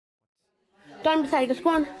Time beside us, go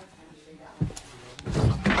on.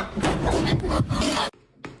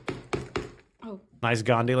 Oh. Nice,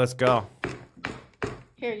 Gandhi. Let's go.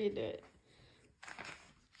 Here, you do it.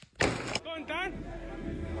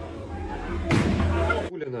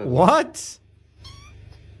 What?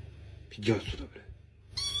 비교 수다 그래.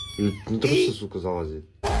 인트로스 수고 사가지.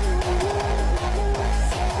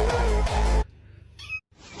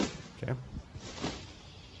 Okay.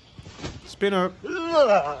 Spinner.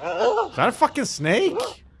 Is that a fucking snake?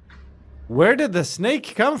 Where did the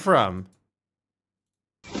snake come from?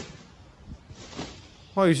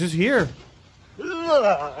 Oh, he's just here.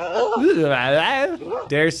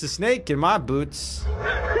 There's the snake in my boots.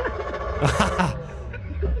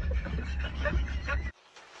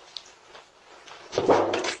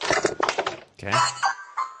 Okay.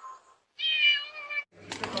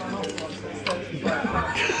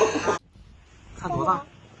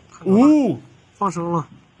 Ooh! 放生了。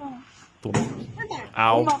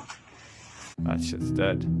 Ow. That shit's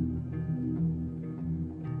dead.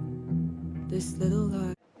 This little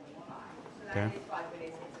light. Okay.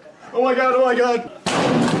 Oh my god! Oh my god!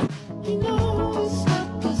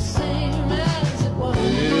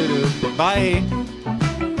 Bye.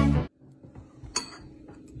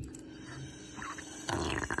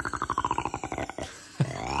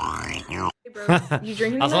 You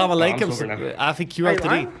drinking? Assalamu alaikum. Afi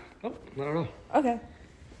QL3. Oh, not at all. Okay.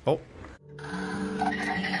 Oh.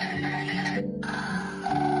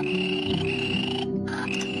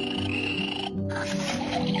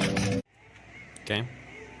 Okay.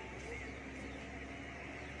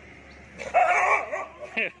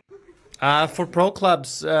 For pro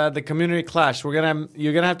clubs, the community clash, you're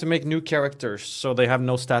gonna have to make new characters so they have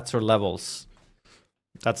no stats or levels.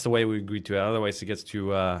 That's the way we agreed to it. Otherwise, it gets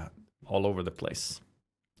too all over the place.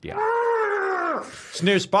 Yeah.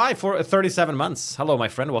 Sneer Spy for 37 months. Hello, my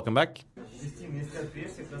friend. Welcome back.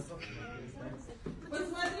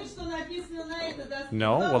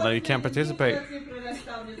 No, well then you can't participate.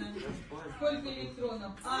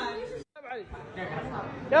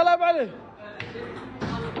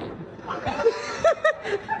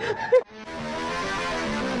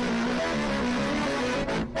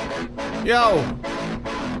 Yo!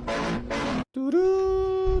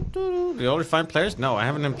 You already find players? No, I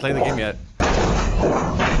haven't even played the game yet.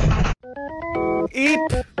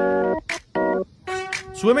 Eep!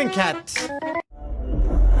 Swimming cat!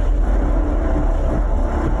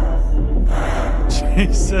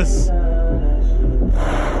 Jesus!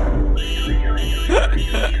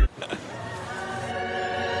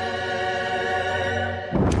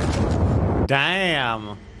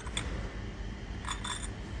 Damn!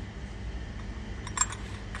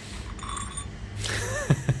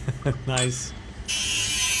 Nice.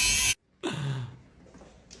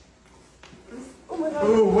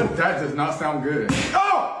 Ooh, what? That does not sound good.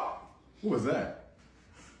 Oh! What was that?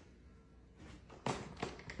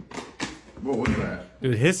 What was that?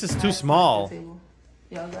 Dude, his is too small.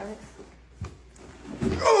 Y'all got it?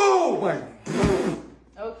 Oh! Like,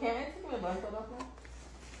 Okay. Take my blindfold off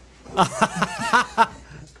now.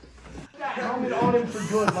 Helmet on him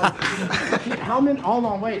for good. Like, helmet, hold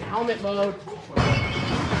on, wait. Helmet mode.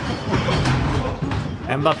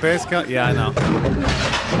 Mbappe's got, yeah, I know.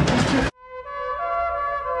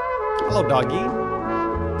 Hello, doggy.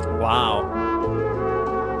 Wow.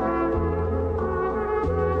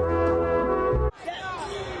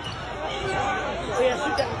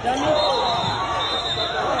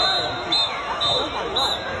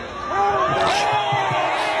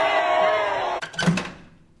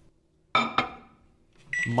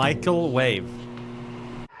 Michael Wave.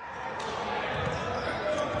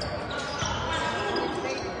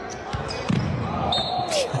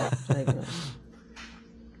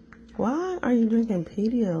 Why are you drinking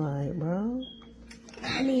Pedialyte, bro?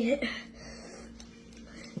 I need it.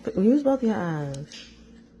 Use both your eyes.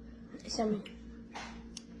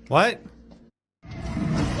 What?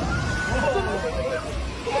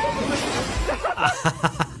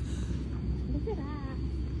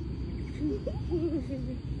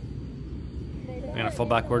 I'm gonna fall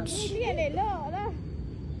backwards.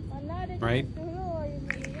 Right?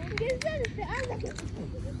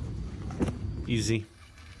 Easy.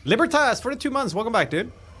 Libertas, 42 months. Welcome back,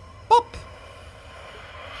 dude. Pop.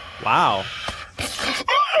 Wow.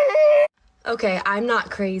 Okay, I'm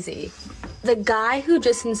not crazy. The guy who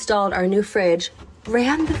just installed our new fridge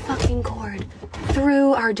ran the fucking cord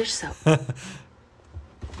through our dish soap.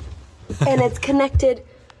 And it's connected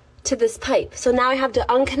to this pipe. So now I have to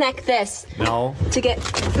unconnect this No. to get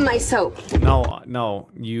my soap. No, no.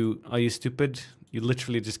 Are you stupid? You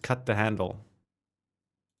literally just cut the handle.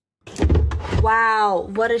 Wow,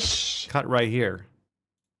 what a Cut right here.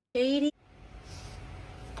 shady.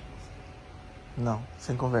 Não,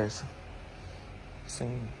 sem conversa.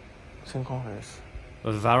 Sem conversa.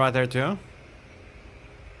 Was Val right there too?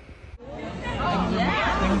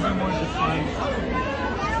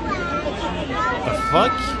 The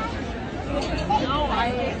fuck?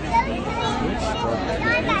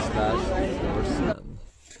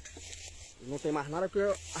 Não tem mais nada que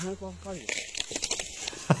eu arranco a fazer.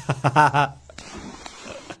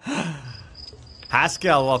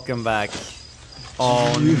 Haskell, welcome back.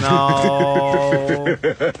 Oh no.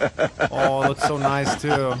 Oh, looks so nice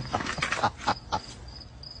too.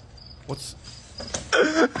 What's...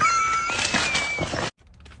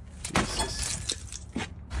 Jesus.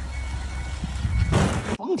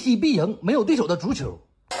 逢踢必赢，没有对手的足球。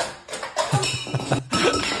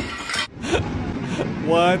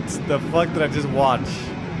 What the fuck did I just watch?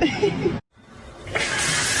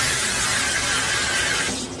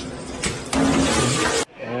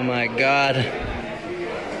 Oh my god.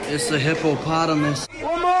 It's a hippopotamus.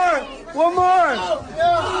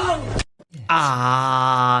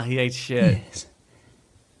 Ah, he ate shit.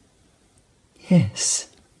 Yes.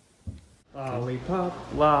 Lollipop,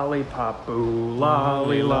 lollipop, ooh,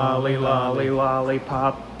 lolly, lolly, lolly,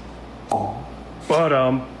 lollipop.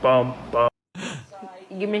 Bum bum.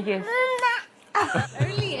 You make it.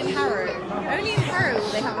 Only in Harrow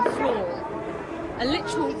will they have a floor. A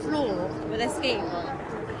literal floor with a skate on.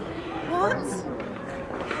 What?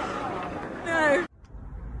 No.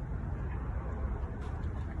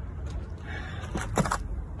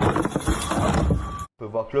 On peut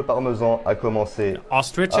voir que le parmesan a commencé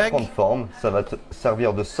Ostrich à egg? prendre forme. Ça va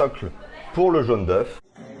servir de socle pour le jaune d'œuf.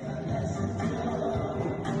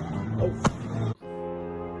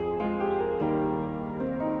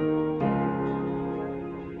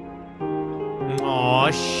 Oh,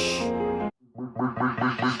 shh.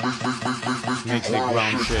 Make the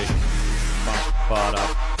ground shake.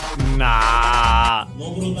 Nah.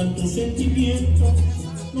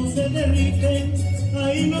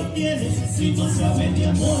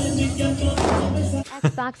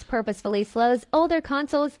 Xbox purposefully slows older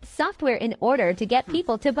consoles' software in order to get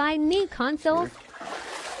people to buy new consoles.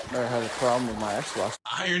 Never had a problem with my Xbox.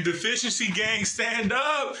 Iron deficiency gang, stand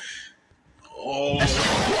up. Oh.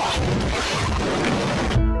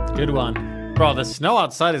 Good one. Bro, the snow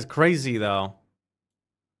outside is crazy though.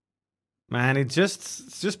 Man, it's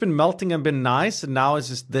just been melting and been nice, and now it's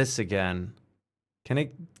just this again. Can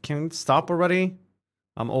it stop already?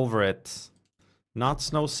 I'm over it. Not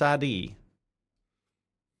snow saddy.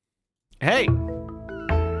 Hey!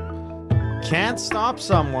 Can't stop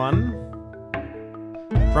someone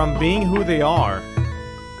from being who they are.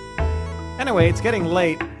 Anyway, it's getting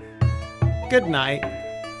late. Good night.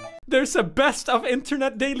 There's a best of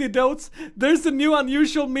internet daily dotes. There's the new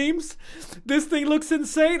unusual memes. This thing looks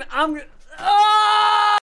insane.